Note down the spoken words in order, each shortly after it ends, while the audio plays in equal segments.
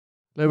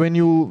Like when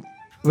you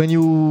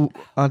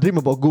dream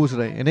about ghosts,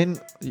 right? And then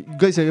you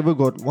guys ever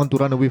want to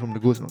run away from the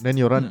ghost? No? Then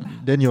your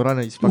run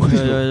is fucking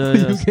slow.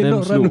 Yeah. You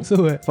cannot run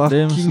also. Fucking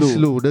Damn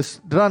slow. The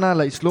run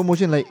like slow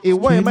motion. Like,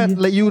 why am I?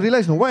 Like you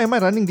realize, no? Why am I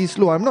running this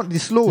slow? I'm not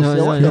this slow.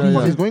 What the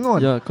fuck is going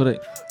on? Yeah,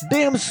 correct.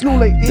 Damn slow.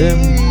 Like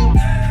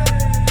Damn.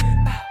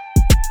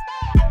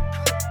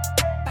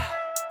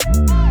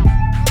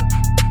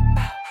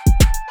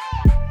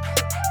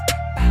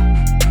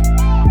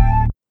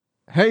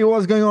 Hey,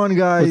 what's going on,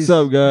 guys? What's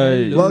up,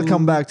 guys? Hello.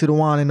 Welcome back to the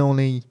one and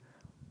only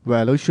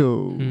Wello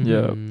Show.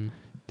 Yeah.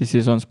 This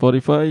is on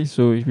Spotify,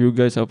 so if you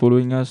guys are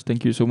following us,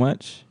 thank you so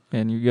much.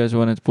 And you guys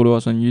want to follow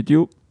us on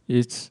YouTube,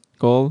 it's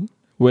called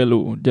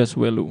Wello, just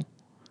Wello.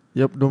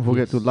 Yep, don't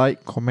forget to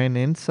like, comment,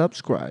 and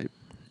subscribe.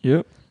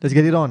 Yep. Let's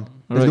get it on.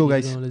 Let's go,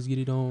 guys. Let's get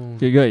it on.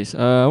 Okay, guys,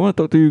 I want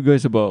to talk to you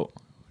guys about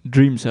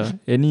dreams.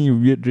 Any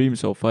weird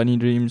dreams or funny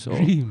dreams or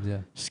Dreams,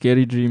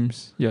 scary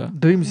dreams? Yeah.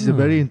 Dreams is a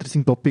very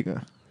interesting topic.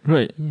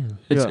 Right. yeah.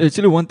 It's Yeah.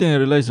 actually one thing I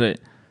realized, right,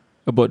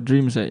 about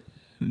dreams, right.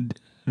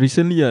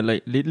 Recently,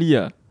 like lately,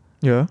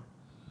 Yeah.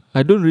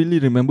 I don't really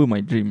remember my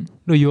dream.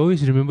 No, you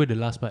always remember the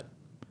last part.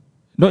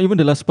 Not even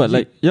the last part. Is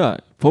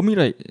Like, for me,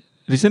 right,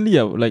 recently,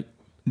 like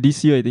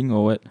this year, I think,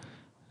 or what.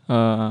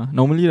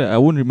 Normally, I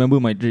won't remember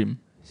my dream.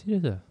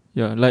 Serious?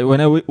 Yeah, like when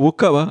I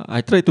woke up,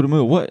 I try to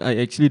remember what I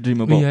actually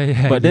dream about.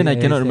 But then I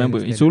cannot remember.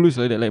 It's always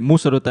like that. Like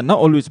most of the time, not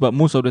always, but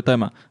most of the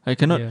time, I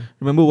cannot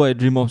remember what I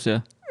dream of.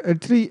 Yeah.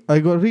 Actually, I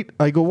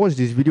got watch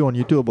this video on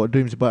YouTube about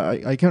dreams,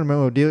 but I can't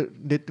remember.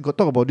 They got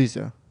talk about this.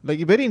 Like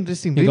very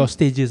interesting. They Dream, got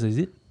stages, is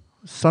it?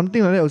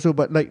 something like that also.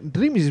 But like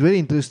dream is very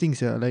interesting.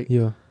 Like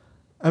Yeah.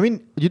 I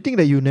mean, you think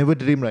that you never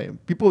dream, right?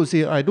 People will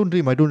say, I don't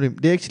dream.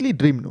 They actually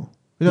dream, no?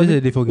 You know what I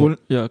mean? They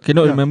forget.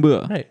 Cannot Yeah.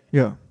 remember. Right.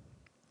 Yeah.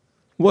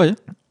 Why?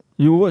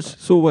 You watch,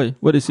 so why?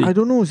 What they say? I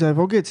don't know. I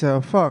forget.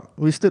 Fuck,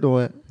 wasted or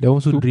what? They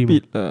also dream.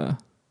 Stupid.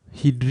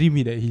 He dream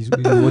it that he's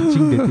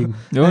watching the thing.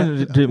 They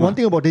want dream. One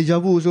thing about deja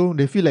vu also,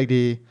 they feel like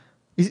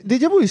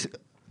deja vu is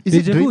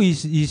Deja it vu dream?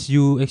 is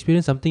you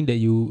experience something that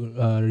you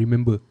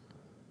remember.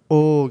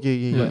 Oh, okay.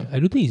 Yeah. I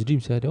don't think it's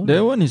dreams. That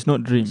That one is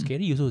not dream.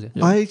 scary also.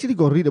 Yeah. I actually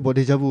got read about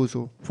deja vu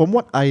also. From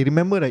what I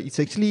remember, right, it's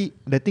actually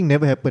that thing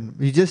never happened.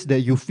 It's just that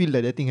you feel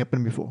that thing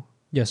happened before.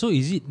 Yeah. So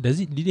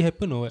did it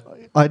happen or what?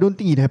 I don't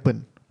think it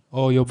happened.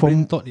 Or your From-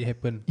 brain thought it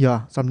happened?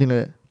 Yeah, something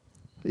like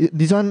that.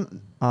 This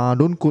one,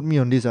 don't quote me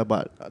on this,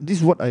 but this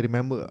is what I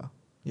remember.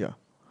 Yeah.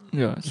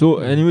 Yeah. So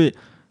anyway,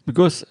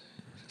 because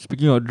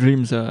speaking of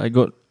dreams, I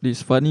got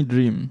this funny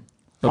dream.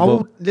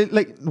 How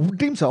like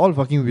dreams are all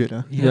fucking weird.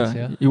 Yes,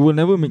 It will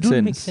never make Don't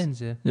sense. make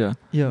sense. Yeah.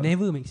 Yeah.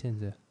 Never make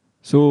sense.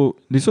 So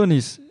this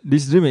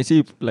dream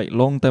actually like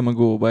long time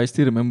ago, but I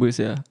still remember.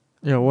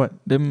 Yeah. What?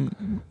 Them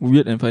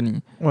weird and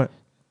funny. What?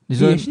 This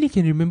You one, actually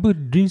can remember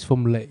dreams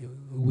from like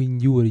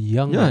when you were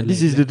young. yeah. like,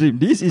 This is the dream.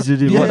 This is the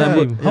dream. Yeah, What yeah,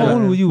 I'm yeah. How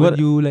old were you What- when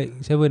you like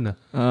 7?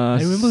 I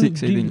remember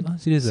 6, I dream. think.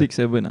 Serious? 6,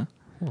 7.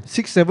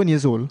 6-7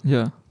 years old.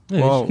 Yeah. Yeah,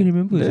 I Wow. actually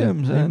remember.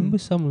 Damn, I son. remember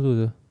some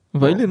also.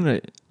 Violent,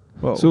 right?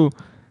 Wow. So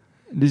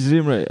this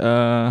dream, right?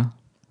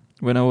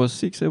 When I was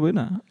 6,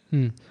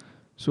 7,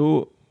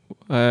 so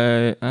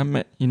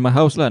I'm in my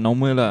house lah,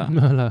 normal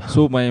lah.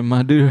 So my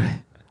mother,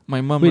 my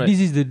mom, Wait, right? this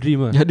is the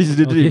dream. Yeah, this is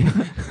the Okay.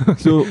 dream.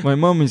 So my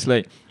mom is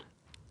like,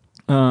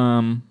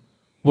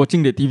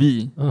 watching the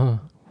TV.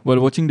 While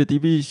watching the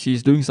TV,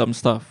 she's doing some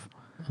stuff.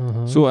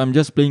 So I'm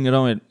just playing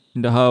around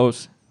in the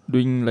house,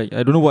 doing like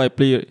I don't know what I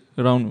play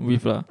around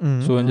with lah.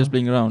 Mm. So I'm just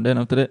playing around. Then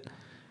after that,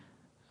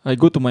 I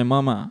go to my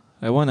mama.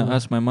 I wanna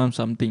ask my mom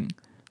something.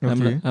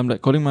 Okay. I'm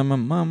like calling my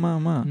mom, ma.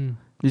 Mm.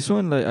 This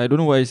one like I don't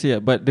know what I say,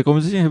 but the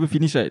conversation haven't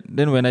finished, right?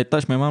 Then when I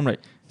touch my mom,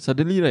 right,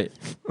 suddenly right,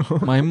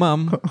 my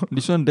mom,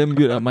 this one damn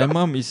weird. My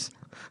mom is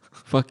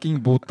fucking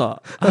botak.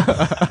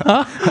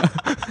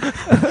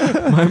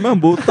 My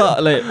mom botak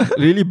like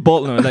really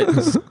bald, no? Like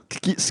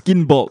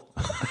skin bald.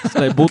 It's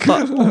like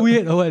botak.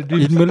 Weird or what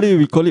dreams? In Malay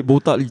we call it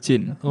botak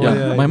licin. Oh, Yeah,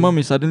 yeah, my yeah. mom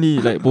is suddenly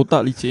like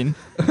botak licin.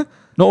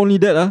 Not only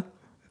that,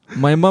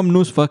 my mom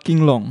nose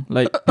fucking long,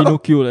 like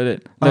Pinocchio like that.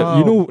 Like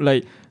you know,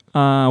 like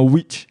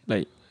witch,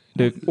 like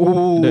the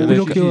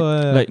Pinocchio,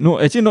 like no,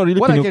 actually not really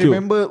What I can Pinocchio.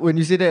 remember when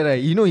you say that,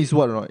 right? You know is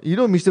what, right? You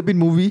know Mr. Bean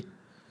movie?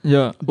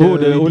 Yeah. The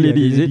The old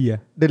lady, is it?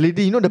 The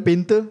lady, you know the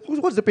painter?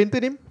 What's the painter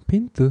name?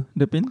 Painter.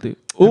 The painter.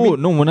 Oh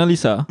no, Mona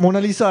Lisa.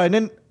 Mona Lisa. And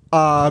then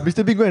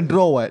Mr. Bean go and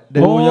draw what?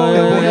 The- Oh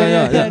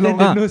yeah. Then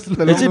the nose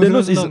long. Actually, the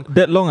nose is long.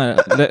 that long,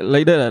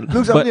 like that.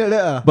 Looks but something like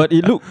that. but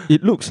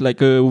it looks like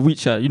a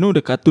witch. You know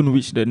the cartoon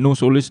witch, the nose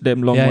always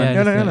damn long Yeah, one. yeah,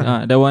 understand.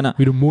 understand. That one.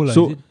 With the mole,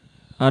 So is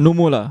it? no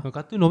more lah.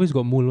 Cartoon always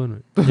got mole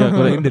one. Right? Yeah,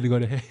 correct. Then they got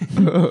the hair.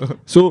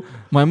 So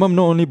my mom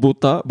not only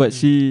botak, but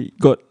she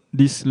got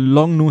this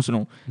long nose, you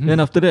know.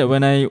 Then after that,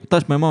 when I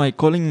touch my mom, I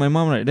calling my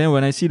mom, right? Then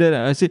when I see that,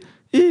 I say,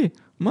 "Hey,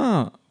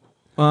 ma,"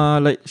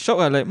 like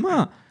shock, like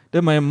ma.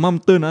 Then my mom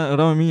turn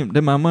around me.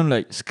 Then my mom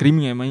like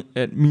screaming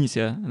at me,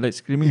 like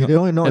screaming That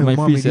one not at your my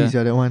mom face,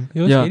 already, that one. It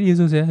was Yeah. scary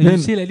also, sir. You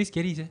Then- say like this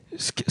scary, sir.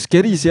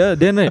 Scary, yeah.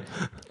 Then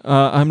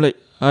right,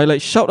 I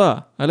like shout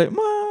I like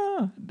ma.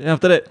 Then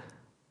after that,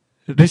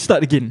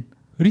 restart again.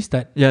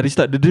 Restart. Yeah,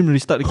 restart. The dream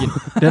restart again.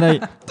 Then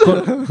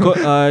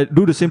I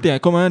do the same thing. I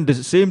call my mom, the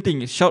same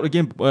thing. Shout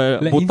again.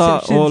 Like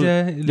Botak Inception, all.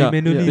 yeah,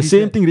 manually The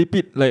same restart. thing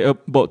repeat like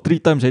about 3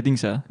 times. I think,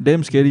 sir.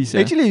 Damn scary, sir.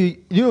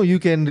 Actually, you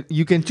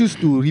can choose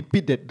to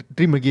repeat that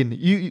dream again.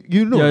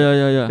 You know.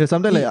 Yeah. There's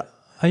sometimes like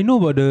I know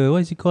about the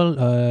what is it called?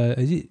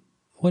 Is it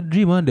what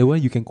dream? The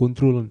one you can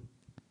control on.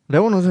 that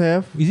one also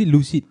have. Is it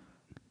lucid?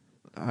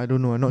 I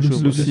don't know. I'm not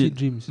sure. Lucid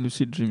dreams.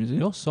 Lucid dreams. Is it?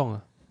 Your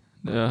song.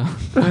 Yeah.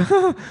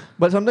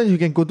 But sometimes you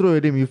can control your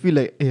dream. You feel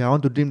like, hey, I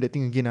want to dream that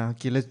thing again.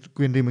 Okay, let's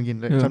go and dream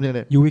again. Like something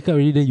like that. You wake up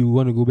already, then you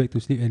want to go back to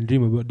sleep and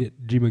dream about that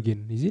dream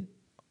again. Is it?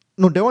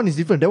 No, that one is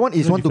different. That one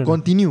is No, want to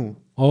different. continue.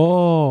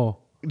 Oh.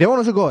 That one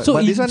also got. So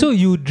but this one, so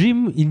you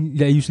dream in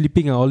like you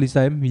sleeping all this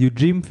time. You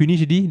dream finish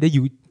already, then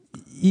you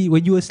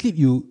when you asleep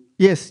you.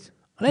 yes.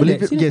 Like Believe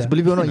that, it, serious yes, ah?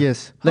 believe it or not,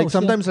 yes. How, Like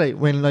sometimes, like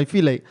when I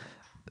feel like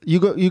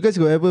you guys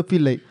go ever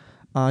feel like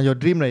your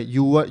dream, right?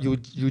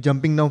 You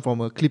jumping down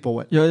from a cliff or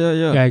what? Yeah.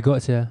 Yeah, I got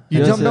yeah. You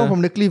Yes, jump down yeah.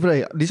 from the cliff,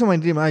 right? This is my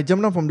dream. I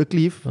jump down from the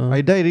cliff.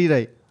 I die already,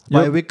 right? But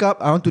Yup. I wake up.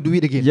 I want to do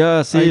it again.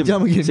 Yeah, same. I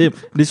jump again. Same.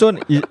 This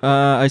one,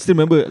 I still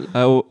remember.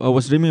 I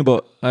was dreaming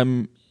about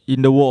I'm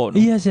in the war. No?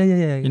 Yes, yeah.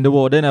 In the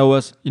war. Then I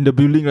was in the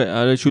building, right?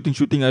 I was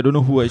shooting. I don't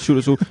know who I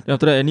shoot. So then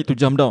after that, I need to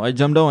jump down. I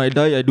jump down. I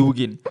die. I do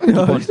again. Keep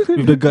on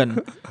with the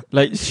gun.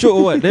 Like show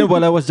or what? Then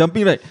while I was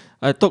jumping, right,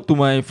 I talked to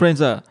my friends.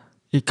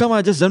 Hey, come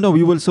on, just jump down.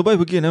 We will survive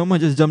again. Never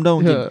mind, just jump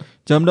down again. Yeah.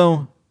 Jump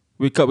down.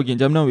 Wake up again.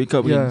 Jump down. Wake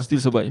up again. Yeah. Still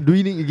survive.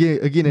 Doing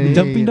it again and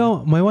Jumping again.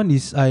 down, my one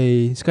is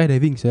I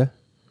skydiving, sir.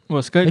 Well,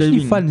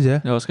 Actually skydiving. fun, sir.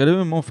 Yeah,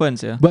 skydiving more fun,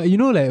 yeah. But you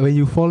know, like when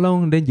you fall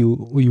down, then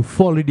when you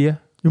fall already,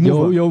 You move,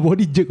 your, ah? your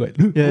body jerk, right?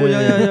 Yeah, Oh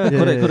yeah.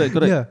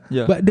 Correct.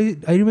 Yeah. But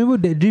I remember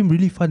that dream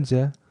really fun,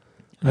 sir.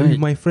 Right. With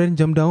my friend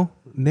jump down,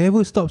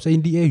 never stops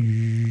in the air.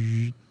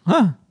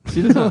 Huh?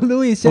 Serious? All the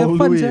way, sir. All the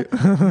Fun, way. sir.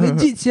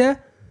 Legit, sir.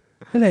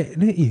 Then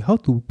like, how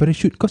to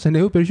parachute? Cause I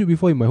never parachute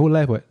before in my whole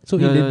life, what? So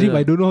in the dream,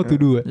 I don't know how to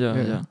do it.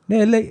 Yeah.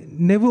 Then I like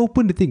never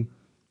open the thing.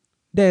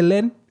 Then I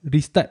land,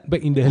 restart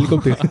back in the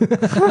helicopter.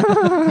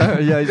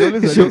 Yeah, it's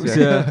always like Jokes, this,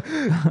 yeah.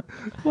 yeah.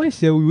 Why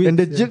shall we wait? And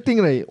the sia? jerk thing,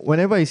 right?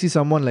 Whenever I see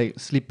someone like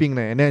sleeping,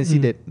 right, and then I see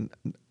that,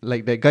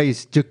 like that guy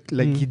is jerk,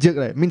 like he jerk,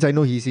 right? Means I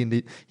know he's in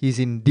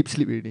deep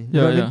sleep already. You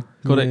know what I mean?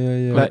 Correct.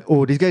 Yeah. Like,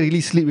 oh, this guy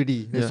really sleep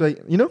already. That's Yeah. why,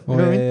 you know Oh,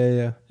 what I mean?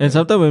 yeah. And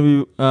sometimes when we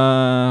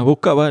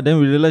woke up, then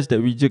we realized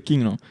that we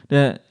jerking, no.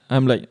 Then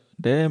I'm like,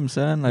 damn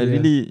son, I Yeah.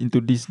 really into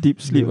this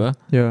deep sleep, Yeah.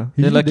 Yeah.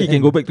 Then Usually lucky the can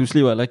end- go back to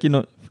sleep, lucky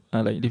not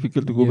like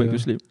difficult to go back Yeah. to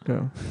sleep.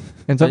 Yeah.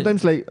 And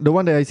sometimes like the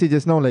one that I say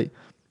just now, like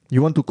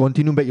you want to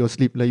continue back your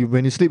sleep. Like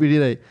when you sleep already,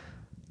 like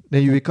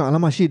then you wake up,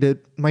 alamak shit,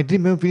 my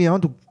dream haven't finished. I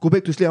want to go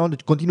back to sleep. I want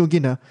to continue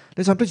again.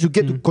 Then sometimes you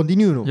get to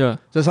continue, you know. Yeah.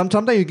 So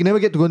sometimes you can never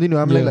get to continue.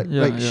 I'm Yeah.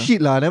 like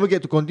shit lah, I never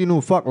get to continue.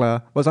 Fuck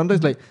lah. But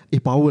sometimes like,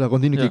 power lah,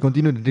 continue, Yeah.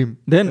 continue the dream.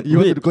 Then You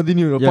want wait. to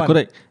continue your Yeah, fun.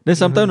 correct. Then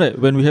sometimes right,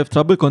 when we have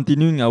trouble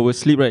continuing our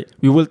sleep, right,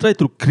 we will try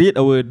to create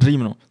our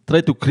dream, no. Try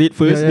to create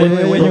first. Yeah, then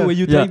yeah, when yeah.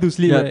 you trying to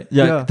sleep, right?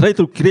 Yeah. Try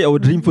to create our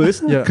dream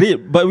first. Yeah.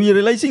 Create, but we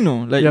realizing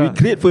no, like Yeah. we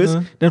create first.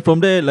 Then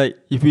from there, like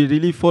if we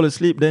really fall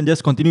asleep, then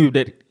just continue with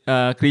that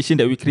creation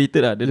that we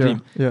created, the Yeah,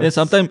 dream. yeah. Then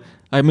sometimes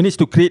I manage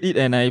to create it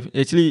and I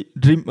actually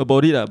dream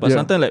about it, but Yeah.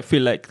 sometimes like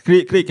feel like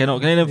create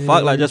cannot. Then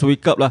fuck lah, just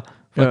wake up lah.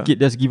 Fuck Yeah. it,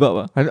 just give up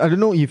lah. I don't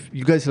know if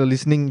you guys are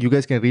listening, you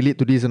guys can relate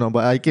to this or not,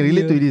 but I can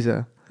relate Yeah. to this.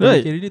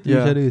 Right. Can relate to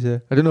Yeah. each other, sir.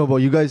 I don't know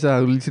about you guys are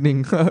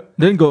listening.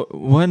 Then got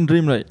one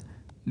dream, right?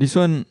 This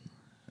one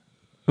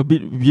a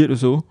bit weird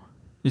also.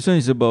 This one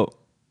is about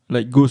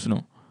like ghosts,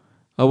 no.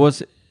 I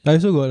was I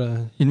also got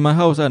in my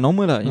house,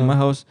 normal lah. In my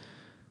house,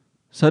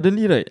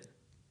 suddenly right,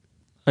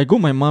 I go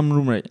my mom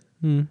room, right.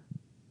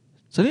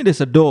 Suddenly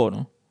there's a door,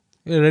 no.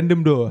 a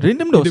random door.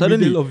 Random door. In the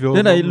Suddenly, middle of your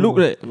then I mom look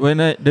room. right when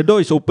the door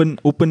is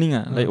opening,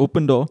 like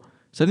open door.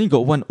 Suddenly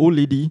got one old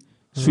lady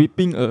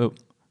sweeping a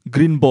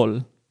green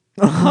ball.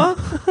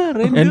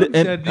 Random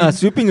and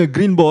sweeping a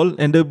green ball,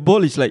 and the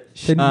ball is like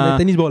like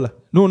tennis ball lah.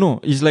 no,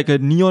 it's like a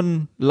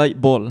neon light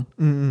ball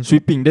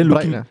sweeping. Then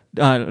Bright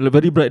looking,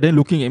 very bright. Then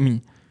looking at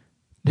me.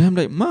 Then I'm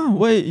like, Ma,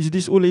 why is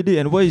this old lady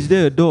and why is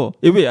there a door?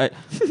 Wait,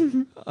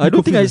 I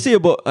don't think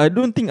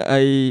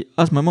I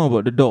asked my mom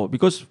about the door,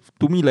 because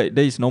to me like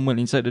that is normal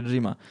inside the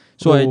dream.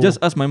 So I just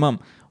asked my mom,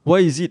 why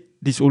is it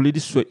this old lady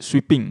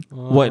sweeping?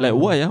 Why? Like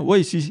why? Why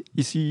is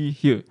he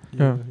here?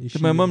 Yeah.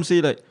 Then my mom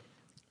say like,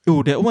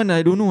 oh, that one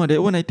I don't know.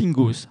 That one I think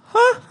goes. Huh?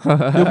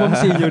 Your mom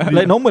say in your dream.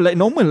 like normal, like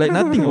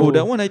nothing. Oh,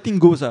 that one I think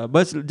goes.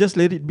 But just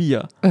let it be.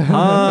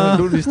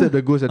 Don't disturb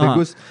the ghost. The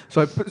ghost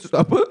Swiping.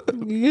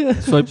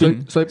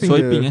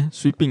 Swiping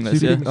Sweeping. Like,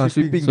 Sweeping. yeah.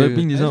 Sweeping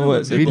Swiping is not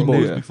what. green ball.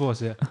 Balls before,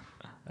 sir.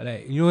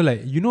 Like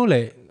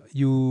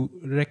you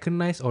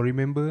recognize or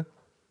remember.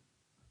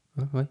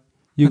 Why?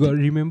 You got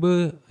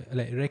remember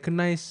like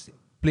recognize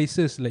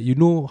places, like you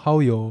know how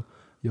your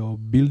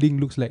building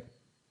looks like.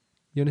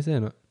 You understand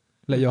or not?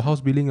 Like your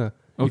house building if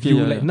Okay, you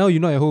yeah, like yeah. now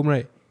you're not at home,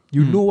 right?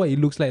 You know what it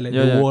looks like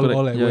the wall correct.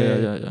 or like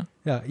where.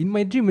 Yeah. In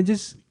my dream I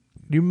just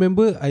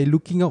remember I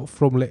looking out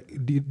from like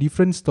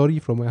different story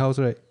from my house,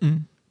 right?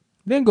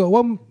 Then got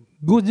one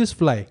ghost just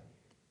fly.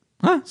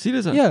 Huh?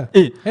 Serious? Yeah.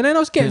 Eh, And I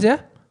not scared,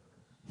 yeah.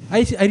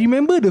 I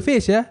remember the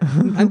face, yeah.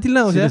 Until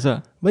now, yeah. Serious ah?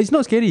 But it's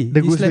not scary. The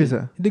It's ghost like, face,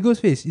 the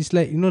ghost face. It's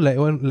like, you know, like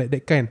one like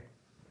that kind.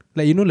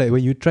 Like, you know, like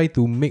when you try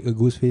to make a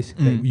ghost face,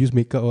 like use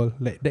makeup all,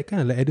 like that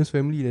kind of like Adam's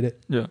Family like that.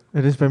 Yeah.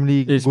 And this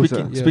family Eh, ghost.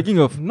 speaking, Yeah. speaking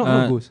of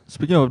Not ghost.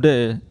 speaking of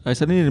that, I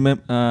suddenly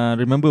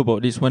remember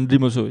about this one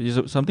dream also.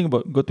 It's something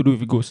about got to do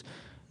with ghosts.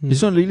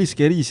 This one really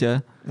scary, yeah.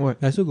 What?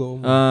 I also got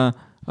one.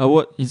 I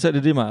was inside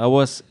the dream. I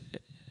was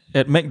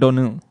at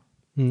McDonald's.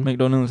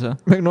 McDonald's.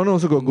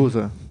 McDonald's also got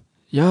ghosts.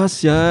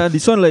 Yes, yeah.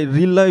 This one like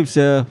real life,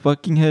 yeah.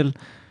 Fucking hell.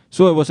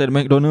 So I was at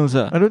McDonald's.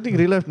 I don't think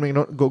real life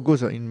got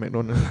ghosts in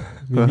McDonald's.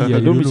 Maybe,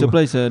 Don't be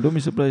surprised. Don't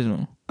be surprised,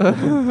 no.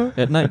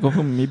 At night,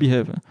 confirm maybe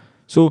have.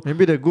 So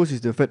Maybe the ghost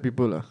is the fat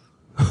people.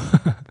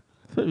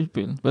 fat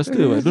people, but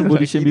still, don't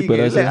body shame people.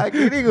 I'm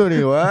kidding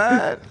only,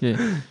 what? Okay.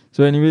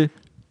 So anyway,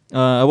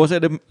 I was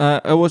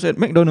at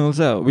McDonald's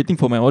waiting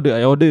for my order.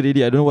 I ordered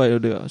already. I don't know what I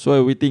ordered. So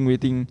I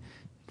waiting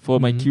for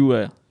my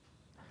queue.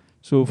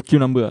 So queue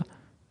number.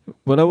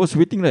 While I was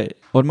waiting, right,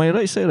 on my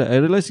right side, I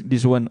realized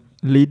this one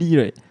lady,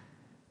 right,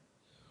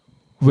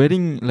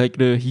 wearing like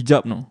the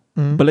hijab, no,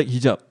 black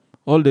hijab.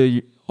 All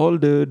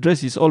the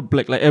dress is all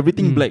black, like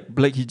everything black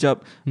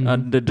hijab,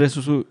 and the dress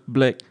also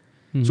black.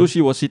 So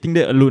she was sitting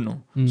there alone,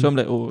 no. So I'm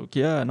like, oh,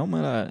 okay,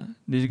 normal lah.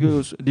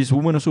 This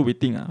woman also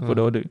waiting for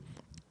the order.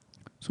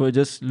 So I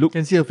just look.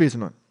 Can see her face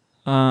or not?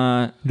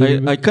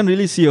 I can't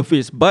really see her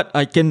face, but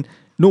I can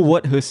know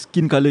what her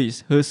skin color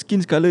is. Her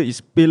skin color is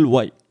pale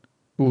white.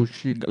 Oh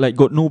shit. Like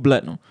got no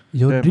blood, no.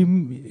 Your Damn.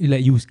 dream,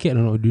 like you scared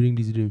or not during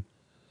this dream?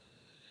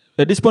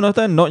 At this point of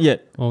time, not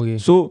yet. Okay.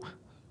 So,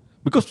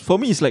 because for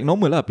me it's like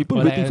normal lah. People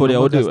Or waiting like for their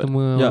order.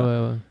 customer,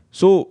 Yeah.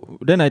 So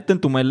then I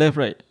turn to my left,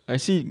 right. I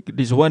see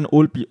this one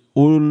old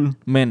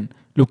man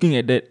looking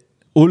at that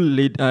old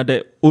lady,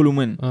 that old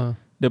woman,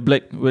 the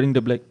black wearing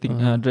the black thing,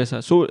 dress.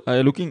 So I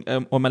looking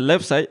on my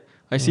left side.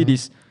 I see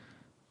this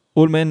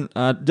old man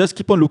just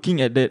keep on looking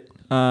at that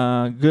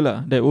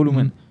girl, that old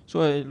woman. So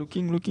I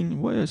looking.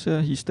 Why is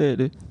he stare at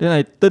there? Then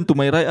I turn to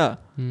my right.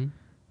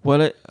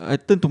 While I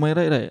turn to my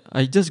right,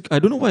 I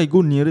don't know why I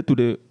go nearer to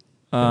the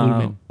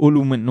old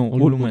woman.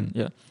 Old woman.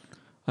 Yeah.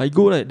 I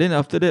go right. Then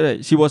after that, right,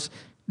 she was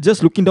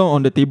just looking down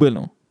on the table.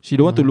 No, she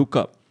don't want to look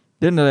up.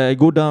 Then I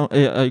go down.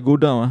 Go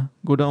down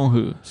on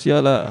her.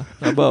 Sial lah.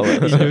 About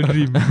In your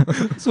dream.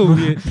 So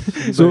weird.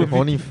 So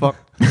horny fuck.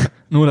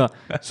 No lah.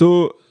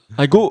 So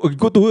I go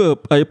to her.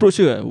 I approach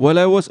her. While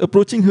I was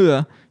approaching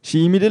her,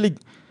 she immediately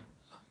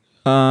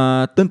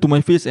turned to my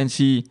face and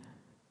she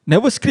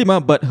never scream,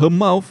 but her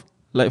mouth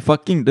like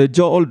fucking, the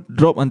jaw all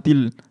drop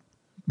until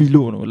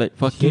below, no, like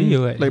fucking Scary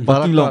or what? Like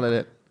fucking Baraka long.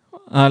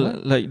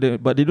 like that.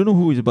 Like but they don't know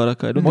who is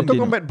Baraka. I don't Mortal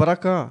think they know. Kombat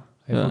Baraka.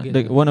 I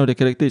forget. One of the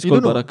characters is You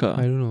called don't know? Baraka.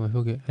 I don't know. I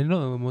forget. I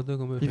know Mortal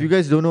Kombat. If you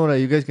guys don't know,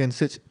 you guys can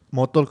search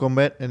Mortal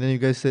Kombat and then you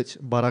guys search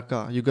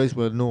Baraka. You guys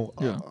will know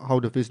how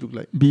the face look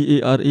like.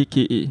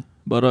 Baraka.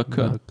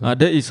 Baraka.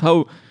 That is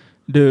how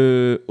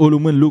the old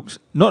woman looks.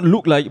 Not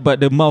look like, but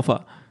the mouth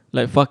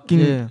like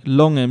fucking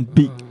long and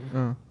big.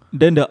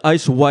 Then the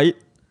eyes white.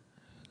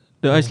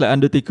 The eyes like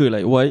Undertaker,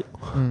 like white.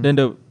 Then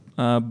the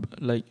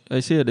like I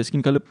say, the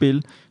skin color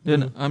pale.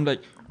 Then I'm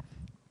like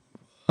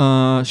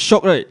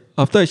shocked, right?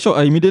 After I shocked,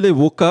 I immediately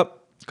woke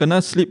up.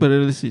 Kena sleep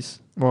paralysis.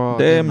 Wow.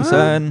 Damn,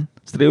 son.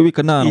 Straight away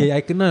kena. Yeah,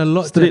 I kena a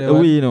lot. Straight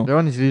away, you know. That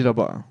one is really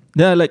rabak.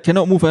 Then I like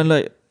cannot move. I'm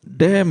like,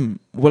 damn.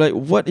 Well, like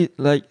what it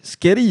like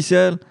scary,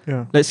 sir.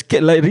 Yeah. Like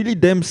scared, like really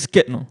damn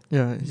scared, no.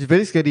 Yeah, it's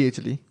very scary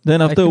actually.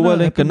 Then after a while,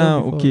 then I kena kena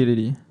before. okay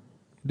already.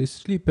 The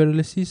sleep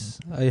paralysis,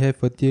 I have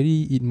a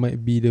theory. It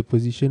might be the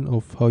position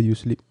of how you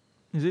sleep.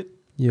 Is it?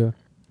 Yeah.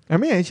 I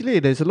mean, actually,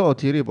 there's a lot of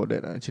theory about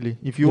that. Actually,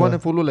 if you want to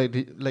follow like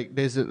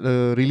there's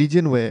a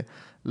religion where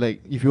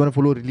like if you want to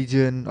follow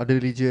religion, other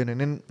religion, and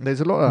then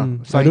there's a lot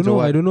of I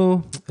don't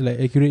know like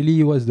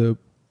accurately what's the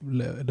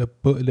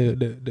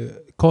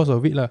cause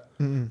of it lah.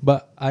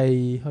 But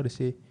I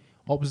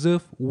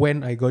observe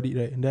when I got it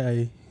right, and then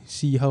I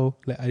see how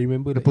like I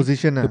remember the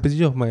position. the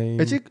position of my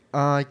Actually,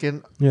 I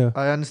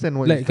understand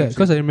what like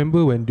because I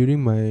remember when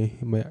during my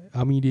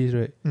army days,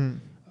 right,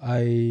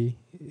 I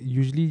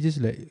usually just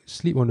like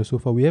sleep on the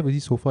sofa. We have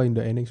this sofa in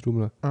the annex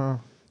room lah.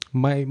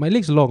 My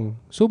legs long,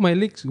 so my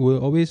legs will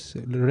always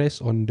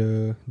rest on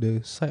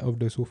the side of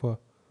the sofa.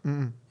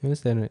 You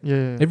understand, right?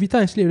 Yeah. Every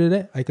time I sleep like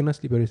that, I cannot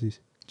sleep paralysis.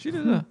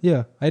 Serious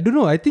Yeah, I don't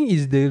know. I think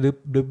it's the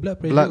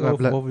blood pressure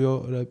Blood. of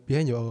your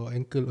behind your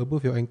ankle,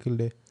 above your ankle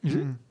there. Is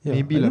it? Yeah,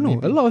 Maybe I don't know.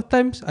 maybe. A lot of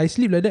times I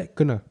sleep like that,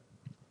 kena.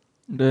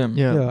 Damn.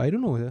 Yeah. I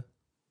don't know. Yeah.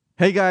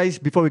 Hey guys,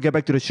 before we get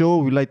back to the show,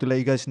 we'd like to let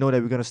you guys know that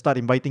we're gonna start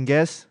inviting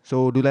guests.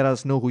 So do let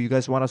us know who you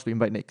guys want us to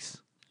invite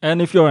next. And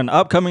if you're an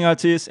upcoming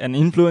artist, an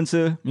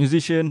influencer,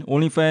 musician,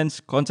 OnlyFans,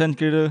 content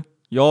creator,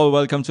 you're all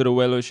welcome to the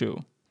Wello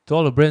Show. To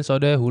all the brands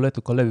out there who like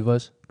to collab with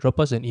us, drop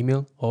us an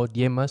email or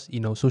DM us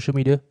in our social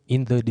media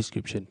in the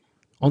description.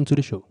 On to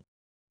the show.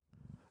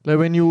 Like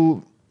when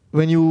you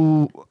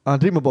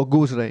dream about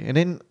ghosts, right? And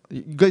then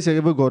You guys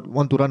ever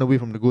want to run away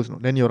from the ghost? No?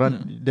 Then your run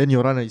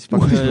is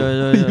fucking slow.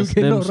 Yeah. You It's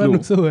cannot damn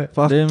run slow. also. Damn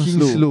Fucking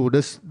slow.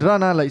 The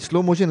run like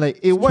slow motion. Like,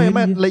 why am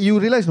I? Scary. Like you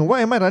realize, no?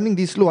 Why am I running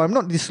this slow? I'm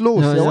not this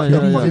slow. Yeah, sia. What yeah,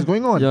 the fuck yeah. is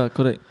going on? Yeah,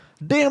 correct.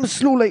 Damn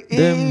slow. Like,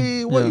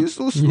 Damn, why yeah. you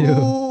so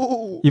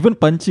slow? Even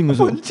punching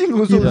also. Punching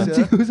also. Yeah.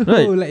 sia.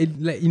 Right.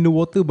 like in the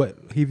water but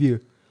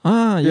heavier.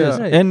 Yes.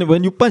 Right. And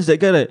when you punch that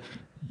guy, right,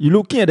 you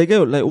looking at that guy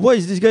like, why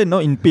is this guy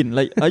not in pain?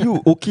 Like, are you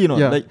okay or not?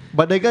 Yeah. Like,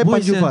 But that guy why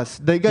punch you sia?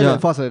 fast. That guy Yeah.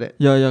 like fast like that.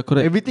 yeah,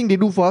 correct. Everything they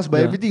do fast, but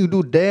Yeah. everything you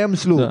do damn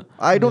slow. Yeah.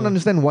 I don't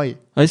understand why.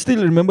 I still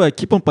remember I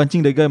keep on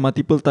punching the guy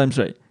multiple times,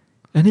 right?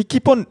 And he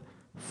keep on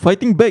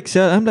fighting back,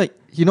 sia. I'm like,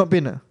 He not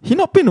pain. he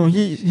not pain, no.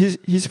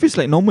 His face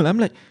like normal. I'm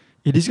like,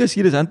 hey, this guy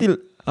serious until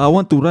I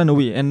want to run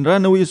away. And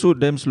run away so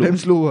damn slow. Damn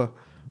slow.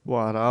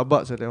 Wow,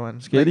 rabak sia that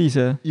one. Scary, Like,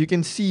 sia. you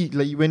can see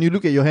like when you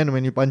look at your hand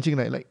when you're punching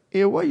like,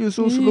 why you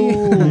so slow?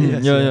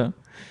 Yes, Yeah.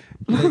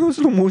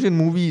 Slow motion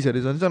movies.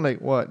 This one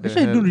like what? The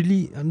Actually, I hell? don't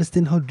really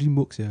understand how dream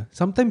works. Yeah,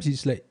 sometimes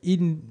it's like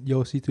in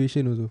your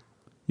situation also.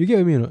 You get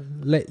what I mean? Or not?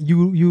 Like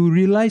you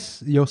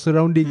realize your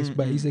surroundings,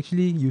 but it's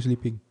actually you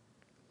sleeping.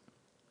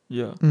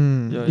 Yeah.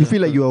 You Yeah, yeah,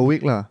 feel like you're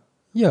awake lah.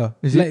 Yeah,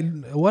 Is like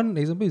one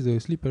example is the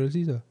sleep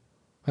paralysis.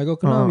 I got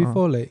kena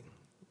before. Like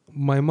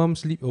my mom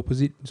sleep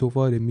opposite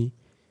sofa than me.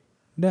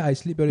 Then I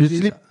sleep You paralysis.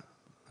 sleep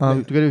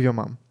Like- together with your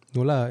mom.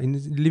 No lah, in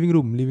the living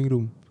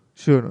room.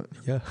 Sure or not?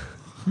 Yeah.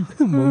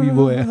 Mommy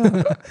boy.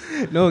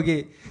 No,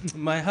 okay.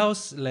 My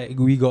house, like,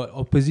 we got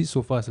opposite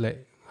sofas,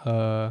 like,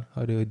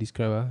 how do I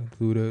describe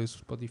to the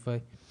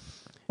Spotify?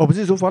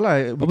 Opposite sofa lah.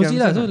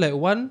 Opposite lah, so like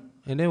one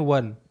and then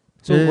one.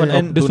 So Yeah, one yeah,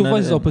 end, the to sofa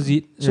another is end.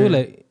 opposite. So Yeah.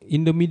 like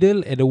in the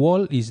middle at the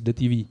wall is the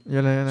TV.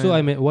 Yeah. So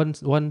I'm at one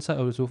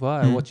side of the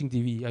sofa. I'm Mm. watching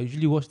TV. I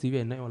usually watch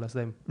TV at night or last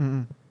time.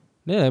 Mm-mm.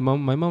 Then like,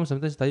 my mom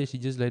sometimes tired. She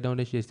just lie down.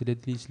 Then she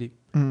accidentally sleep.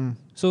 Mm.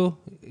 So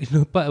in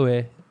the part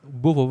where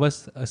both of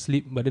us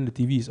asleep, but then the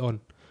TV is on.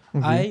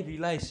 Okay.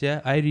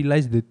 I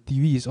realized the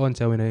TV is on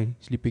when I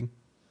sleeping.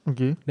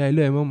 Okay. Then I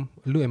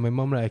look at my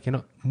mom, right? I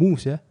cannot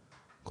move,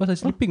 cause I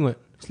sleeping. What?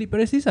 Sleep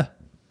paralysis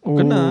Oh,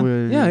 kena.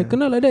 Yeah, I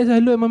cannot like that. I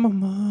look at my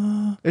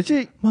mom.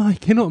 Actually, I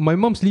cannot. My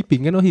mom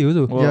sleeping, cannot hear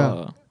also. Wow. Yeah.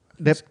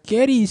 that,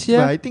 Scary,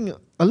 but I think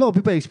a lot of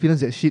people experience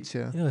that shit.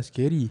 Yeah. Yeah,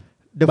 scary.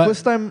 The But-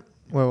 first time,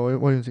 well,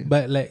 what you say?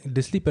 But like the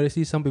sleep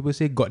paralysis, some people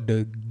say got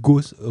the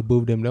ghost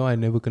above them. Now I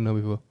never kena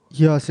before.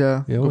 Yes,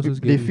 yeah. Yeah, what's so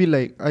They scary? feel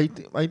like I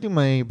think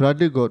my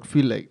brother got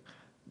feel like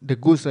the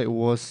ghost like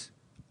was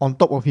on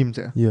top of him.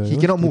 Yeah, He it was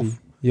cannot scary. move.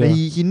 Yeah. Like,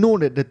 he know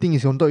that the thing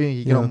is on top of him.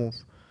 He cannot Yeah. move.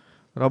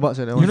 Rabak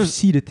that You one. know,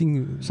 see the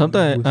thing.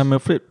 Sometimes ghost. I'm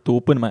afraid to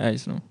open my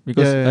eyes, no,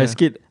 because Yeah. I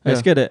scared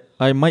Yeah. that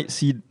I might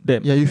see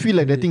them. Yeah, you feel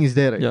like that thing is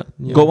there, right? Yeah.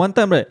 Yeah. Got one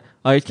time, right,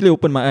 I actually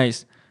opened my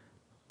eyes,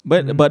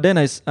 but Mhm. but then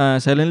I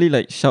silently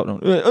like shout, no,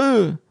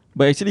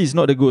 but actually it's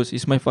not the ghost,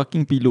 it's my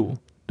fucking pillow.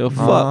 The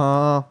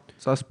fuck.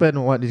 Suspend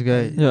or what this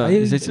guy? Yeah,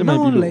 it's actually my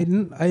now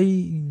pillow. I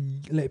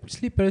like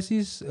sleep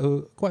paralysis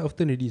quite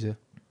often already, sir.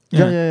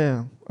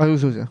 Yeah. I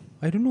also, yeah.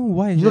 I don't know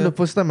why. You know sia. the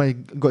first time I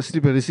got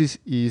sleep paralysis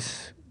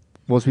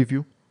was with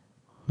you.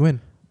 When?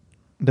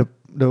 The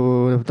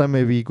time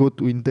where we go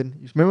to intern.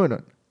 You remember or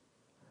not?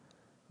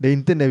 The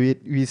intern that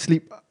we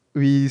sleep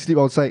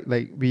outside,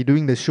 like we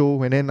doing the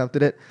show, and then after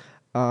that,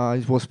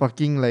 it was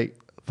fucking late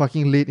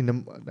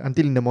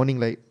until in the morning,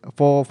 like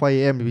 4-5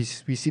 a.m.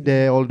 We sit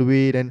there all the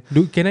way. Then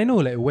Can I know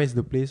like where's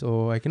the place,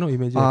 or I cannot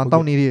imagine. I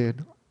town forget. area.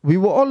 We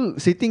were all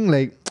sitting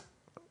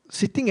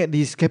at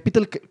this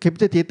Capital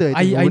Theatre.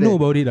 I know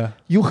about it.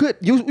 You heard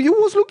you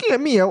was looking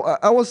at me.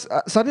 I was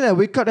suddenly I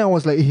wake up and I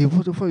was like, hey,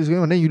 what the fuck is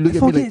going on? Then you look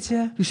at me like,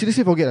 you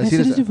seriously forget. I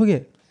Serious, seriously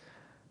forget.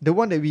 The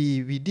one that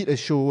we did a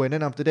show, and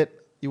then after that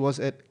it was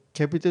at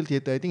Capital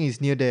Theatre. I think it's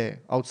near there,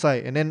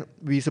 outside. And then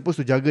we supposed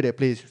to juggle that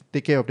place,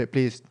 take care of that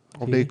place,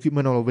 of the Okay.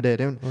 equipment all over there.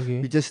 Then Okay.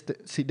 we just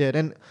sit there.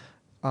 Then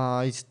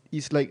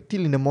it's like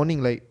till in the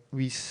morning, like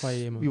 5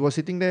 a.m. we were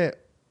sitting there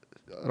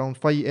around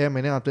 5 a.m.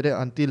 and then after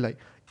that until like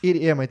 8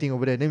 a.m. I think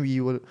over there. Then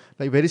we were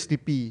like very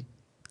sleepy.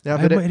 Then I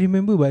after that, might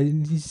remember, but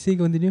you say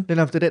continue. then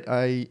after that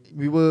I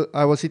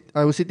was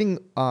sitting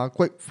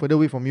quite further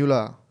away from you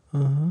lah.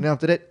 Then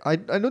after that, I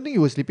don't think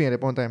you were sleeping at that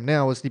point in time. Then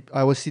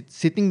I was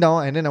sitting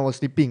down and then I was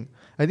sleeping.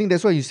 I think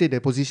that's why you say the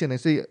position. I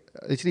say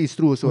actually it's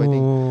true also. I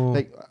think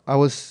like I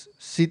was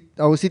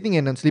sitting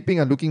and I'm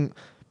sleeping and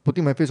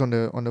putting my face on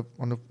the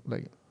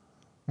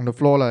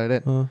floor like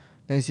that.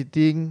 Then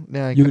sitting,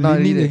 then I You kena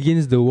already. leaning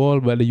against the wall,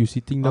 but like, you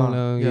sitting down.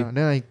 Yeah,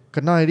 then I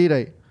kena already,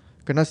 right?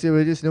 Kena still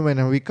already. Then when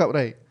I wake up,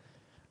 right,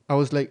 I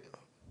was like,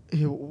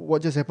 hey,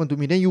 what just happened to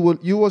me? Then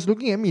you was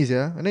looking at me,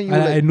 yeah, and then you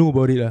were I like, know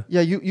about it.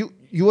 yeah,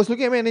 you was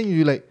looking at me, and then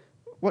you like,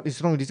 what is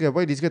wrong with this guy?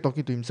 Why is this guy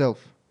talking to himself?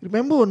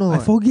 Remember or not? I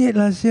forget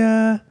lah,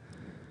 sia.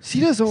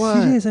 Serious or what?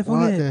 Serious, I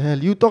What forget. the hell?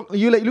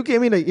 You like looking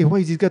at me like, hey, why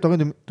is this guy talking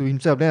to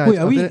himself? Then Wait,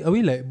 after that, are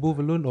we like both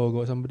alone or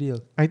got somebody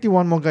else? I think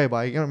one more guy, but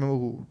I can't remember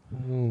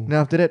who. Then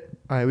after that,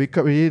 I wake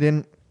up already.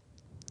 Then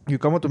you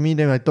come up to me.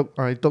 Then I talk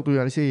to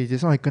you. I say,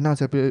 just now I kena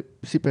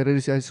sleep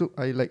paralysis.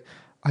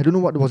 I don't know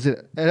what was it.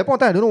 At that point of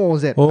time, I don't know what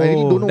was that. I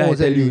really don't know what was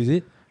that. You, is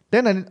it?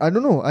 Then I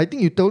don't know. I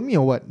think you told me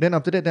or what. Then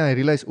after that, then I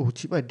realized, oh,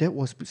 Chibai, that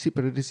was sleep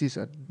paralysis.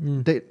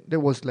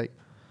 That was like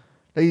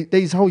that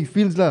is how it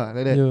feels lah.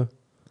 Like that. Yeah.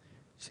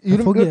 You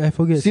I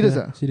forget. Serious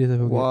sia. Serious, I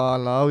forget.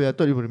 Wow, I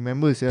thought you would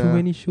remember. Too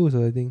many shows,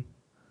 I think.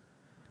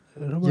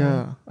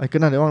 Yeah, I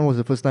kena that one was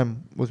the first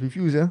time. Was with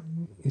you, yeah.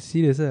 It's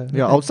serious,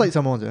 Yeah, outside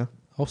somehow, yeah.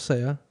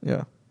 Outside,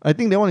 Yeah. I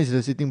think that one is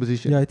the sitting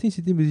position. Yeah, I think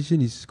sitting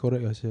position is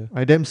correct, yeah.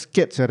 I damn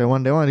scared, sir. That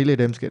one really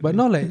damn scared. But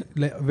now, like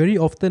very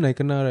often I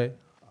kena, right?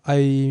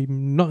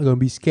 I'm not gonna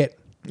be scared.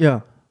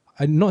 Yeah.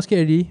 I'm not scared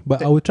already,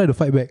 but I will try to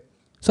fight back.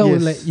 So I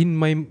will like in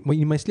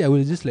my sleep, I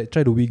will just like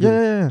try to wiggle.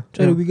 Yeah.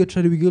 Try to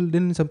wiggle.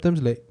 Then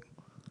sometimes like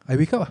I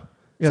wake up.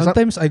 Yeah,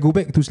 sometimes I go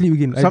back to sleep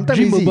again. Sometimes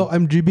easy.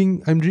 I'm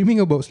dreaming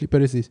about sleep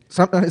paralysis.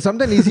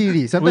 Sometimes easy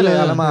really. Sometimes like,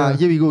 alamak,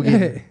 here we go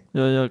again.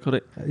 Yeah,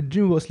 correct. I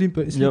dream about sleep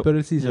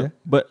paralysis. Yeah.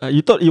 But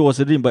you thought it was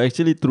a dream, but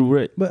actually true,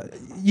 right? But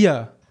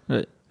yeah.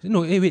 Right.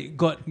 No, wait.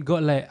 Got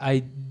like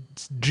I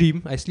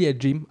dream about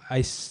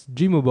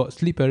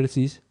sleep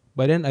paralysis.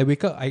 But then I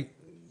wake up, I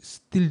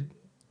still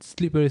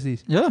sleep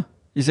paralysis. Yeah,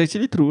 it's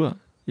actually true.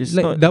 It's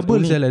like not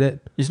double only, like that.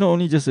 It's not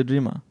only just a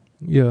dream.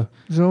 Yeah.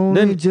 It's only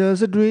Then-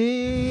 just a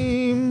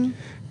dream.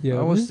 Yeah.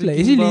 I was It's like,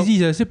 thinking is it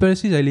lazy? Sleep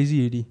paralysis, I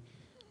lazy already.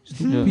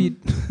 Stupid.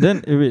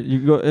 Then wait, you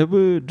got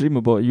ever dream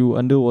about you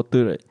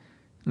underwater, right?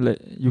 Like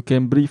you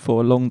can breathe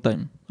for a long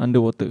time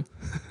underwater.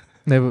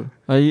 Never.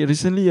 I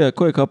recently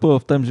quite a couple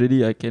of times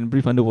already I can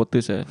breathe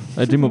underwater.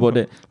 I dream about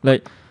that.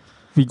 Like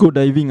we go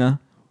diving.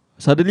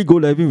 Suddenly go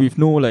diving with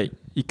no like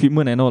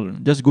equipment and all.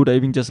 Just go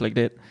diving just like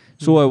that.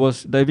 So I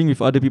was diving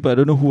with other people. I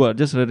don't know who are.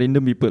 Just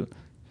random people.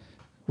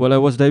 While I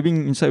was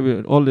diving inside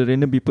with all the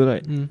random people,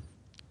 right?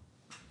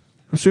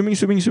 Swimming.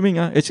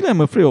 Actually,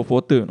 I'm afraid of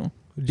water. You know.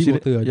 Deep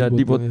water. Yeah,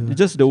 deep water. Yeah. It's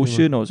just the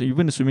ocean or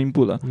even the swimming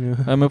pool. Yeah.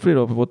 I'm afraid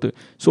of water.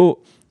 So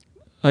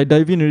I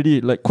dive in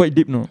already, like quite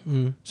deep. No.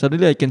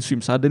 Suddenly I can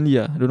swim. Suddenly,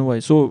 I don't know why.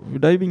 So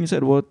diving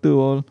inside water,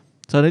 all.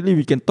 Suddenly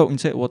we can talk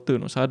inside water.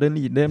 No.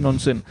 Suddenly, damn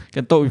nonsense.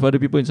 Can talk with other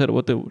people inside the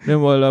water.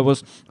 Then while I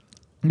was,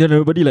 then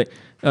everybody like,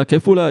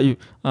 careful lah.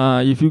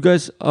 If you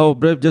guys out of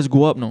breath, just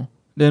go up. No.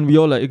 Then we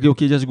all like,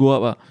 okay, just go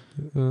up.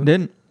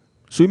 Then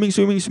swimming,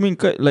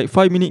 like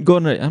 5 minutes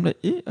gone, right? I'm like,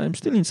 I'm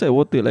still inside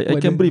water. Like, I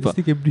can breathe.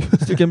 Still can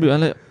breathe. Still can breathe.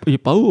 I'm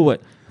like, power or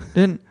what?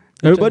 Then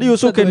everybody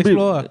also can breathe.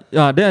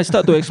 Yeah, then I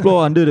start to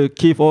explore under the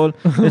cave all.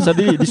 Then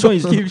suddenly, this one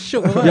is Cave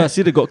shock, right? yeah,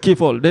 see, they got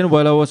cave all. Then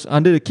while I was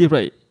under the cave,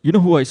 right? You know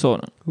who I saw?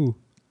 No? Who?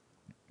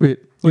 Wait,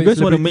 You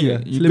guys want to celebrity,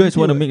 make? You guys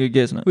want to make a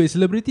guess? No? Wait,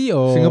 celebrity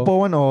or Singapore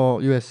one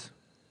or US?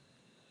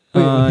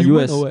 Wait, human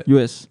US. or what?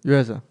 US.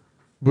 US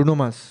Bruno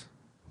Mars.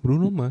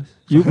 Bruno Mars?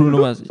 You Bruno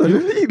Mars.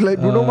 Really like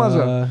Bruno Mars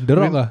The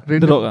Rock The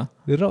Rock.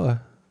 The Rock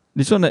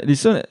This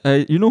one,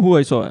 you know who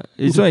I saw?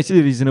 This one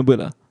actually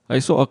reasonable. I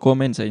saw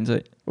Aquaman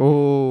inside.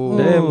 Oh.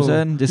 Damn,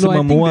 son. Jason No, I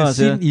think Momoa, the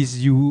scene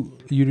is you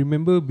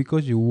remember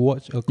because you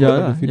watch a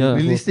Yeah, the film yeah. before.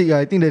 Realistic.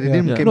 I think that the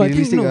dream Yeah. can No, be I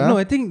think realistic. no,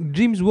 I think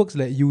dreams works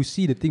like you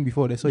see the thing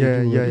before. That's why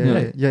you dream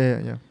about it.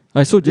 Yeah.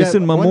 I saw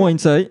Jason Yeah, Momoa one-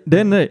 inside.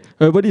 Then right,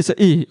 everybody said,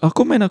 "Hey,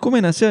 Aquaman,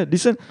 Asia.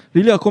 This one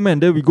really Aquaman."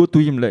 Then we go to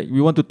him, like we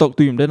want to talk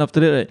to him. Then after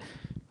that, right,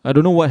 I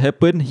don't know what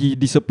happened. He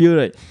disappeared,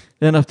 right?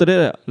 Then after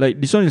that, like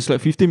this one is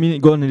like 15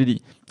 minutes gone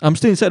already. I'm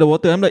still inside the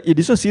water. I'm like,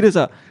 this one serious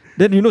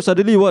Then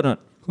suddenly what?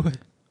 What?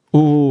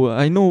 Oh,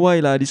 I know why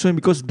lah. This one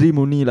because dream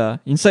only lah.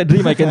 Inside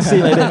dream I can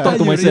say like that, talk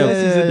to You myself.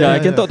 realize Yeah, I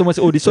can talk to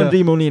myself. Oh, this one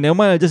dream only. Never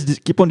mind. I just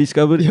keep on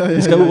discover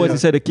what's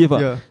inside the cave.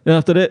 Yeah. Then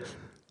after that,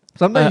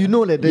 Sometimes you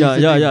know that there is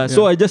a dream. yeah.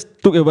 So I just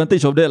took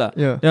advantage of that lah.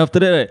 Yeah. Then after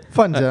that, right,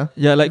 Fun, yeah.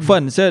 yeah, like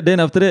fun. So then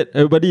after that,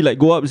 everybody like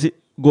go up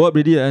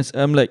already.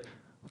 I'm like,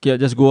 okay, I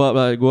just go up.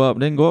 Then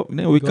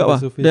wake Go up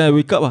up the surface. Then I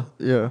wake up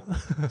Yeah.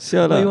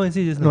 Sial What you lah. want to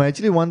say just No, now?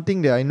 actually one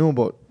thing that I know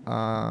about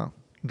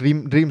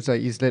dreams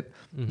is that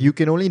you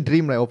can only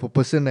dream like of a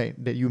person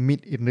that you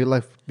meet in real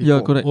life before.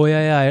 Yeah, correct. Oh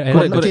yeah. I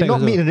Correct, Okay,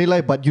 not meet in real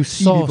life, but you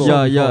see Saw.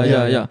 before.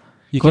 Yeah.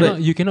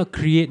 You cannot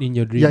create in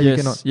your dream. Yeah, you Yes,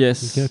 cannot. You yes.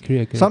 cannot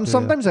create.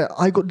 Sometimes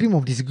I got dream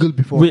of this girl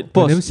before. Wait, I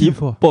never pause. see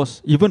before.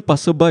 Pause. Even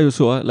passerby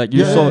also like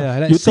you Yeah, saw.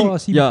 Like You saw, think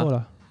see before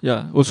lah.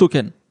 yeah, also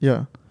can.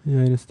 Yeah.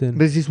 Yeah, I understand.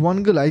 There's this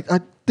one girl. I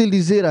till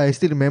this day I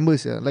still remember.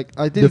 Like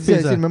I till The this day I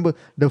face, still remember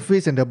the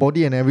face and the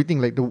body and everything.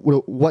 Like the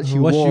what she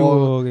What she wore.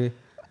 wore, okay.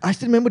 I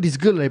still remember this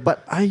girl. Like,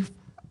 but I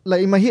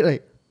like in my head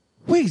like,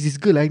 where is this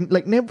girl? I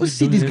like never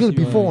see this girl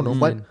before. No,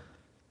 but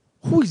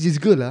who is this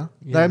girl?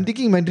 Like I'm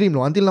thinking in my dream.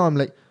 No, until now I'm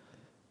like,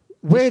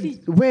 where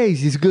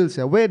is this girl?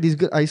 Where this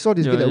girl? I saw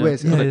this girl at where?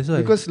 Yeah, that's why.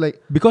 Because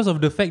like Because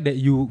of the fact that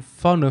you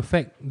found a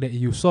fact that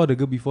you saw the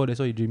girl before, that's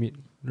why you dream it,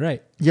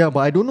 right? yeah, but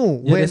I don't know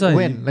Yeah, when. that's why.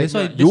 When like That's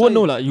why. You won't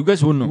know lah. You guys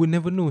won't You know. would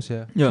never know,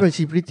 sir. Yeah. But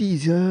she pretty.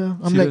 Yeah,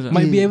 I'm Serious, like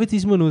Might be eh.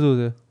 advertisement also,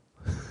 sir.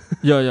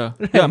 Yeah.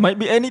 Yeah, might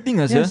be anything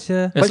as Yes,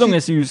 yeah. yeah. As long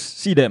as you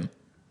see them.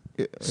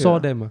 Saw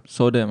them.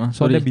 Saw them.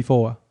 Saw them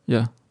before.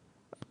 Yeah.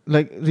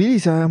 Like really,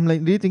 I'm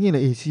like really thinking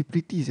like, hey, she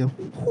pretty.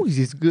 Who is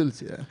this girl?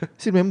 Still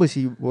remember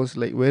she was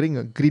like wearing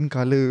a green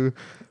color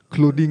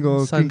clothing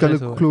or green color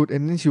Sundress or what? clothes,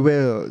 and then she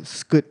wear a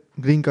skirt,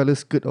 green color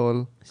skirt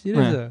all.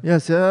 Serious, Yeah.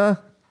 Yes, yeah.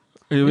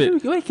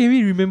 Wait. Why can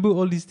we remember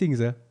all these things,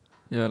 Yeah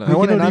I lah.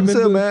 want an cannot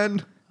answer, remember. man.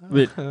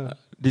 Wait.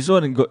 this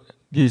one got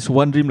this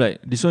one dream like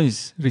this one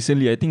is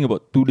recently. I think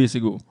about 2 days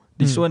ago.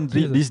 This one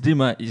dream, this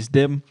dream is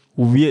damn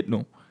weird.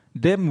 No,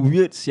 damn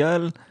weird.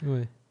 Sial.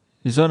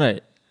 This one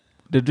right.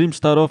 The dream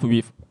start off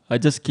with I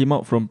just came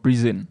out from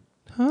prison.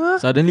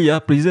 Suddenly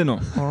prison. No,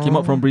 came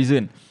out from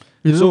prison.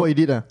 You know what he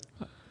did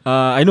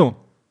I know.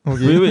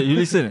 Okay. Wait, you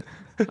listen.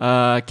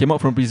 Came out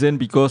from prison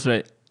because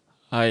right,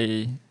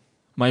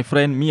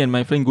 me and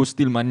my friend go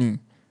steal money.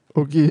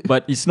 Okay.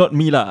 But it's not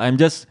me lah. I'm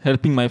just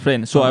helping my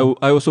friend. So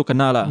I also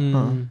kena lah.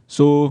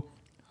 So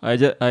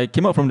I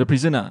came out from the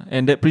prison lah,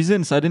 and that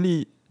prison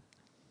suddenly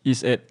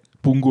is at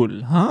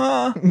Punggol.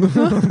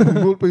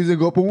 Punggol prison,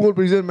 got Punggol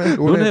prison, man.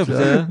 Don't have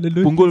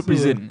Punggol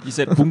prison. It's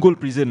at Punggol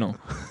prison now.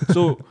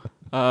 So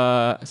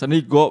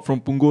suddenly go out from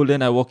Punggol,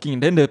 then I walking.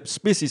 Then the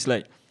space is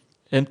like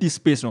empty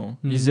space now.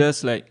 It's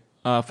just like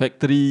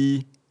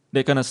factory,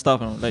 that kind of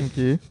stuff. No? Like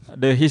the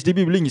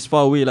HDB building is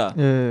far away lah.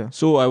 Yeah.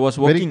 So I was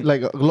walking.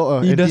 Very, like a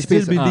lot of empty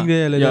space. Building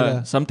there, like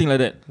that. Something like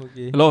that.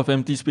 Okay. A lot of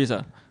empty space.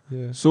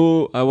 Yeah.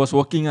 So I was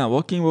walking.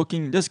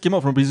 Just came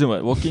out from prison.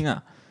 Walking.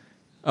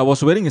 I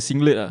was wearing a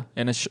singlet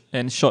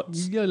and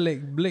shorts. You got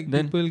like black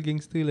Then, people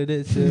gangster like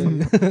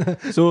that.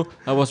 So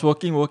I was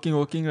walking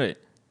right.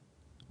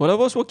 While I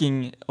was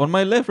walking, on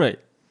my left right,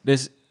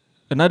 there's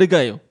another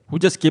guy who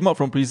just came out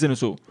from prison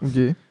also.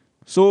 Okay.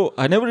 So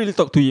I never really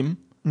talked to him.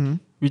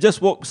 We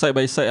just walk side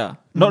by side.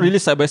 Not really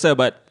side by side,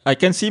 but I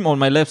can see him on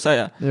my left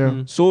side.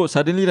 Yeah. So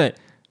suddenly like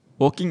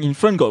walking in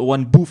front got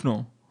one booth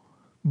now.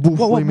 Booth?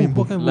 What do you mean?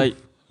 What kind of Like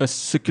a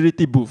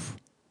security booth.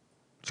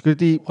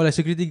 Security. or like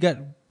security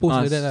guard post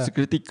like that.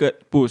 Security guard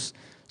post.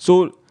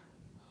 So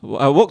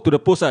I walk to the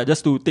post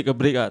just to take a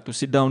break to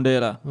sit down there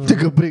lah.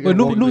 Take a break.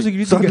 No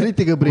security Suddenly guard.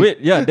 take a break. Wait,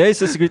 yeah, there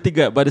is a security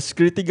guard, but the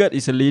security guard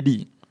is a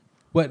lady.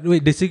 What?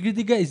 Wait, the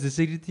security guard is the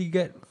security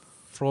guard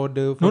for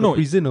the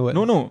prison or what?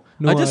 No. No,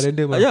 I just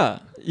random. yeah,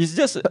 it's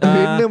just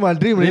Random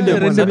dream.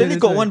 random. random. Suddenly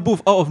That's got right. one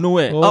booth out of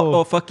nowhere, out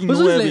of fucking So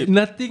nowhere. it's like babe.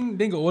 nothing,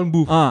 then got one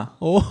booth.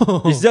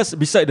 Oh, It's just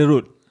beside the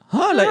road.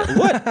 Like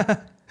what?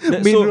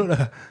 main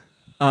road.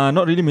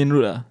 Not really main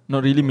road.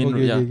 Not really main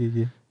road. Yeah,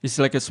 Okay. it's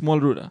like a small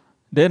road.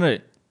 Then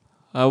right,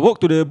 I walk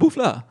to the booth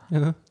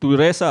to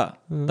rest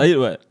tired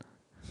what?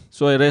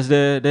 So I rest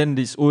there. Then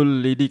this old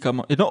lady come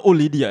out. It's not old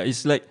lady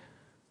it's like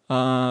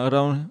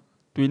around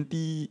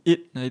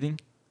 28 I think.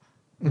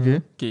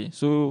 Okay,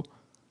 so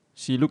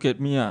she look at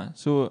me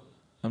so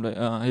I'm like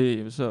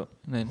hey, what's up?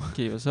 Then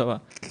okay, what's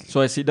up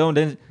So I sit down.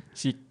 Then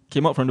she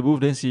came out from the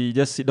booth. Then she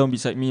just sit down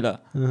beside me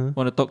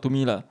want to talk to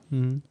me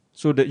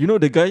So the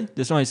the guy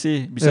just now I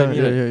say beside me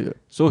right? Yeah.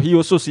 So he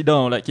also sit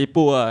down like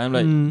kepo I'm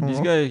like this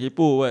guy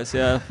kepo what? Say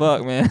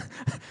fuck man.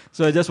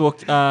 So I just walk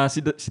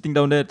sitting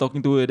down there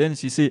talking to her. Then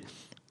she say,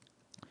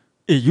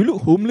 hey, you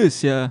look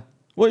homeless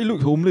Why you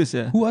look homeless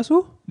Who asked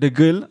who? The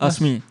girl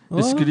asked me.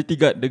 The security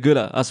guard, the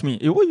girl asked me,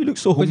 hey, why you look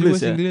so homeless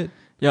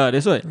Yeah,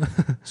 that's why.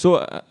 So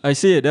I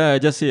say then I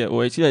just say,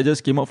 oh actually I just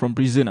came out from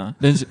prison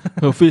Then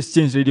her face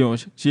changed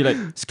already. She like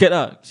scared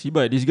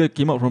this guy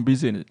came out from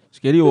prison.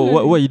 Scary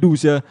what he do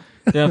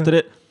Then after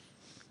that,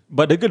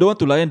 but the girl don't want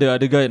to lie the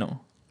other guy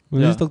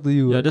Just talk to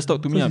you. Yeah, just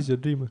talk to me. It's your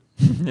dream.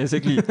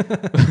 Exactly.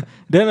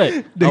 Then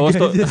right, The I was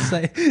guy just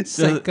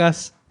side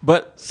cast.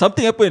 but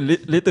something happened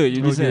later.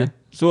 You listen.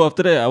 So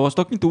after that, I was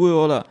talking to her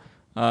all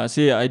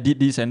say I did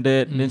this and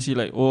that. Then she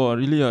like, oh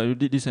really? You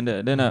did this and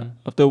that. Then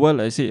after a while,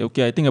 I say,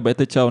 okay, I think I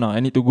better chow now. I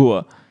need to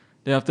go.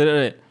 Then after that,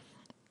 right,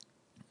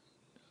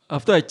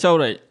 after I chow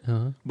right,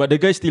 but the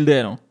guy still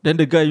there Then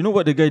the guy, you know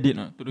what the guy did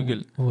to the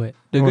girl? What?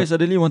 The guy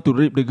suddenly want to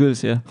rape the girls.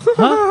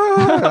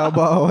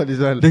 About this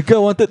one. The guy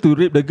wanted to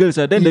rape the girls.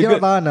 Then the guy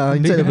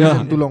inside the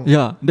prison too long.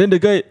 Yeah. Then the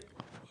guy,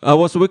 I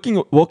was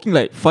walking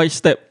like 5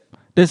 steps.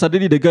 Then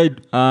suddenly the guy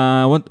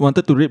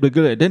wanted to rape the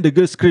girl. Then the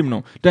girl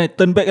screamed Then I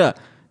turn back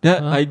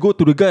Then I go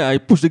to the guy. I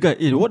push the guy.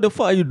 Hey, what the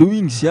fuck are you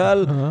doing,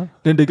 sial?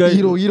 Then the guy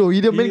Hero.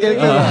 He the main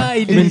character.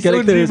 main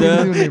character.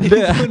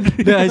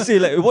 Then I say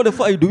like, what the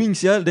fuck are you doing,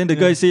 sial? Then the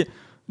guy say,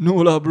 no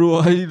lah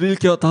bro, I really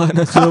cannot tahan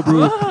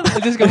bro. I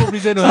just come from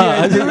prison.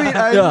 I knew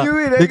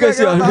it. The guy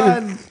say,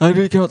 I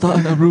really cannot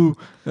tahan bro.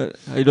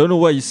 I don't know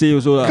what you say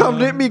also Come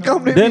rape me.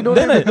 Don't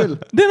Then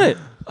have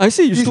I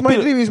say you It's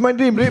stupid. It's my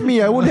dream. Rape me.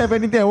 I won't have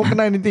anything. I won't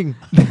kena anything.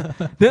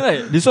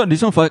 Then this one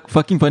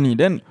fucking funny.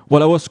 Then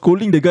while I was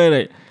scolding the guy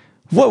right,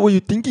 what were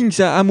you thinking,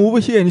 sir? I'm over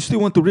here and you still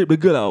want to rape the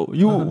girl out.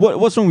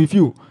 What's wrong with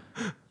you?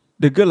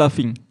 The girl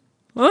laughing.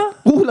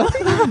 Who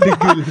laughing?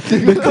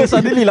 The girl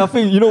suddenly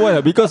laughing. You know why?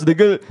 Because the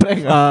girl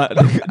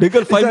the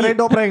girl find me.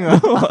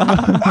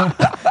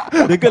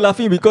 The girl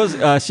laughing because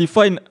she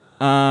find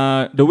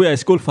the way I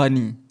scold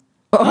funny.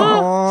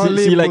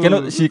 She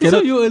cannot.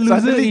 So you a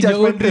loser in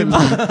your own dream.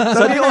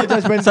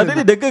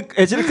 Suddenly the girl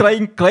actually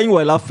crying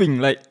while laughing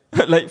like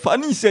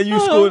funny. Say you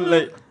scold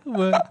like.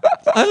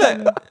 I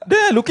like. Then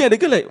I looking at the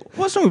girl like,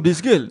 what's wrong with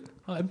this girl?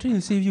 I'm trying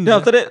to save you. Then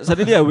after that,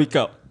 suddenly I wake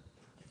up.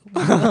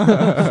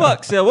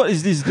 Fuck, what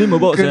is this dream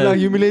about? Kena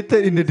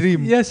humiliated in the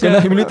dream. Yes,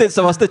 Kena humiliated,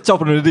 faster chop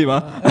from the dream.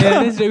 Yeah,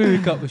 then straight away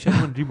wake up. I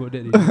don't dream about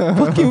that.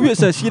 Fucking weird,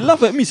 sir. She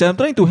laughed at me. Sir. I'm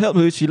trying to help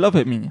her. She laughed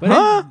at me. But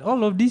then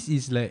all of this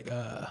is like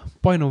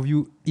point of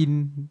view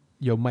in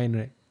your mind,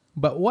 right?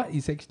 But what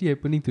is actually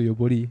happening to your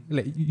body?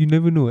 Like you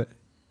never know.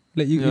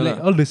 Like you Yeah like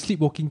lah. all the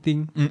sleepwalking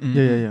thing.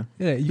 Yeah.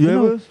 Yeah, You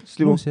ever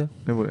sleep? No, sia.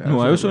 Never. No,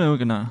 I also never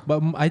kena.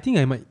 But I think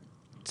I might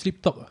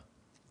sleep talk.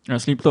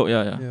 Sleep talk,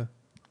 yeah. Yeah.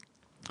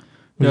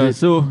 Yeah, Is it-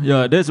 so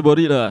that's about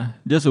it lah.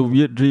 Just a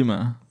weird dream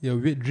Yeah,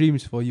 weird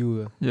dreams for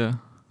you. Yeah.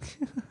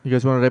 You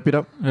guys want to wrap it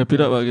up? Wrap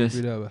it up, I guess.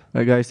 Wrap it up.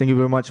 Alright, guys. Thank you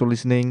very much for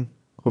listening.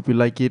 Hope you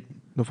like it.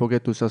 Don't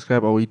forget to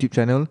subscribe our YouTube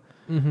channel,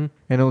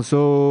 and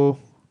also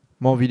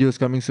more videos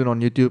coming soon on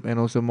YouTube, and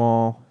also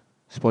more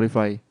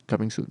Spotify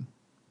coming soon.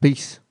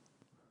 Peace.